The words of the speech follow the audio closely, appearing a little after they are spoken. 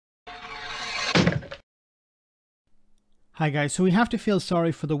Hi guys, so we have to feel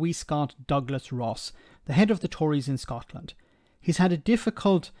sorry for the wee Scot Douglas Ross, the head of the Tories in Scotland. He's had a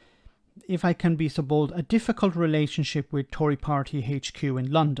difficult, if I can be so bold, a difficult relationship with Tory party HQ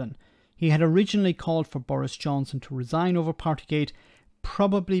in London. He had originally called for Boris Johnson to resign over Partygate,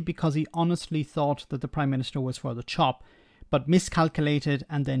 probably because he honestly thought that the Prime Minister was for the chop, but miscalculated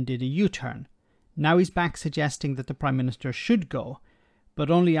and then did a U-turn. Now he's back suggesting that the Prime Minister should go,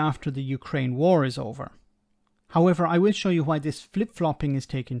 but only after the Ukraine war is over. However, I will show you why this flip-flopping is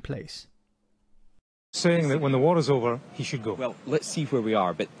taking place. Saying that when the war is over, he should go. Well, let's see where we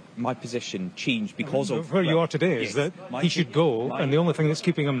are, but my position changed because of... Where you are today is that he should go, and the only thing that's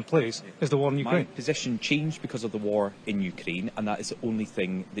keeping him in place is the war in Ukraine. My position changed because of the war in Ukraine, and that is the only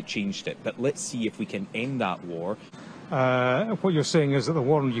thing that changed it. But let's see if we can end that war. What you're saying is that the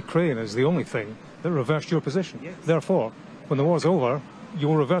war in Ukraine is the only thing that reversed your position. Yes. Therefore, when the war's over, you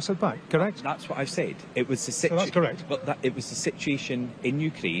will reverse it back, correct? That's what I said. It was the So that's correct. But it was the situation in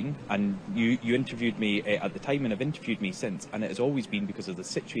Ukraine, and you interviewed me at the time, and have interviewed me since, and it has always been because of the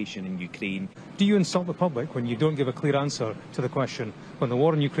situation in Ukraine. Do you insult the public when you don't give a clear answer to the question, when the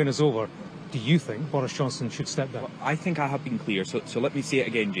war in Ukraine is over, do you think Boris Johnson should step down? Well, I think I have been clear, so let me say it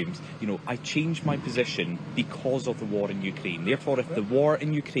again, James. You know, I changed my position because of the war in Ukraine. Therefore, if the war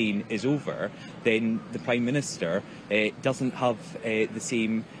in Ukraine is over, then the Prime Minister doesn't have the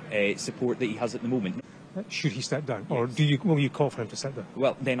same support that he has at the moment. Should he step down, or will you call for him to step down?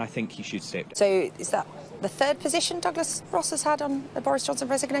 Well, then I think he should step down. So is that the third position Douglas Ross has had on the Boris Johnson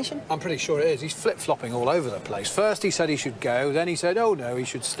resignation? I'm pretty sure it is. He's flip-flopping all over the place. First he said he should go, then he said, oh no, he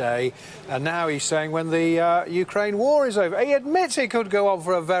should stay, and now he's saying when the Ukraine war is over. He admits it could go on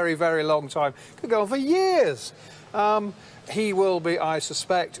for a very, very long time. Could go on for years. He will be, I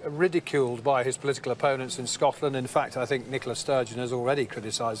suspect, ridiculed by his political opponents in Scotland. In fact, I think Nicola Sturgeon has already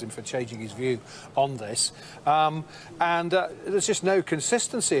criticised him for changing his view on this. There's just no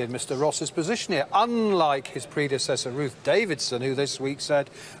consistency in Mr Ross's position here, unlike his predecessor Ruth Davidson, who this week said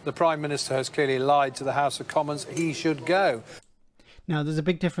the Prime Minister has clearly lied to the House of Commons, he should go. Now, there's a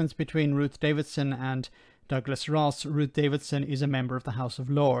big difference between Ruth Davidson and Douglas Ross. Ruth Davidson is a member of the House of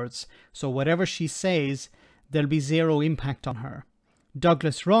Lords, so whatever she says, there'll be zero impact on her.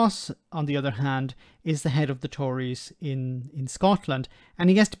 Douglas Ross, on the other hand, is the head of the Tories in Scotland, and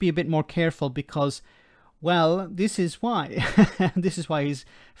he has to be a bit more careful because, well, this is why. This is why he's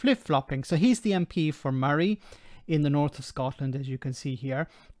flip-flopping. So he's the MP for Murray in the north of Scotland, as you can see here.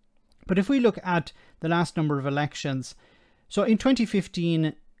 But if we look at the last number of elections, so in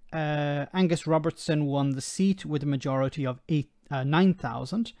 2015, Angus Robertson won the seat with a majority of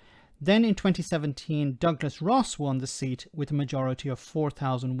 9,000. Then in 2017, Douglas Ross won the seat with a majority of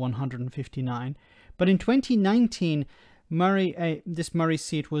 4,159. But in 2019, this Murray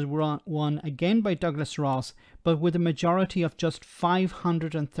seat was won again by Douglas Ross, but with a majority of just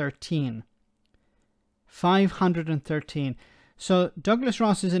 513. 513. So Douglas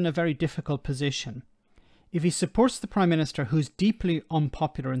Ross is in a very difficult position. If he supports the Prime Minister, who's deeply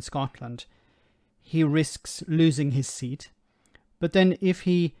unpopular in Scotland, he risks losing his seat. But then if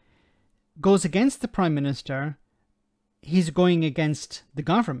he goes against the Prime Minister, he's going against the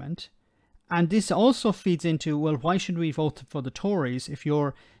government. And this also feeds into, well, why should we vote for the Tories if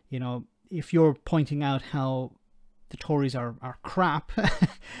you're pointing out how the Tories are crap?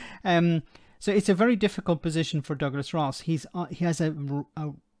 So it's a very difficult position for Douglas Ross. He has a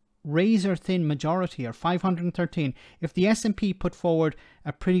razor-thin majority, or 513. If the SNP put forward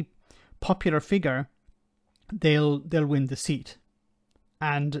a pretty popular figure, they'll win the seat.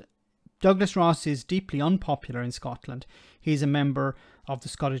 And Douglas Ross is deeply unpopular in Scotland. He's a member of the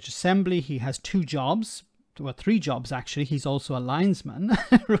Scottish Assembly. He has 2 jobs, well, 3 jobs actually. He's also a linesman,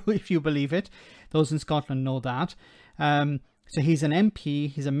 if you believe it. Those in Scotland know that. So he's an MP,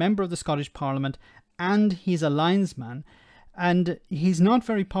 he's a member of the Scottish Parliament, and he's a linesman. And he's not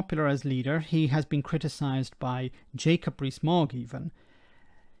very popular as leader. He has been criticised by Jacob Rees-Mogg even.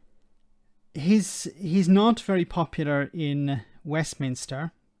 He's not very popular in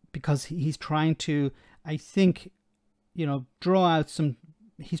Westminster, because he's trying to, I think, draw out some...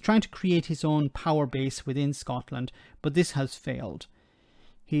 He's trying to create his own power base within Scotland, but this has failed.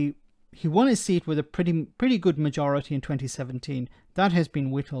 He won his seat with a pretty good majority in 2017. That has been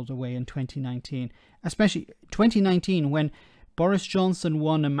whittled away in 2019, especially 2019 when Boris Johnson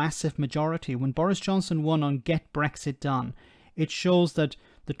won a massive majority. When Boris Johnson won on Get Brexit Done, it shows that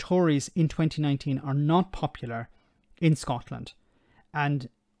the Tories in 2019 are not popular in Scotland. And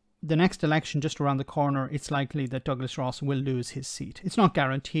the next election just around the corner, it's likely that Douglas Ross will lose his seat. It's not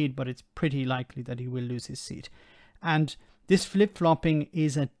guaranteed, but it's pretty likely that he will lose his seat. And This flip-flopping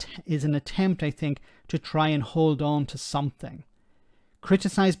is an attempt, I think, to try and hold on to something.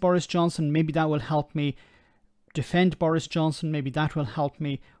 Criticize Boris Johnson, maybe that will help me. Defend Boris Johnson, maybe that will help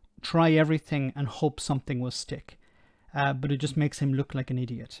me. Try everything and hope something will stick. But it just makes him look like an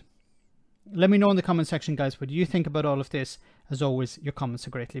idiot. Let me know in the comment section, guys, what do you think about all of this? As always, your comments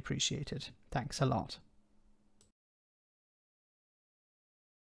are greatly appreciated. Thanks a lot.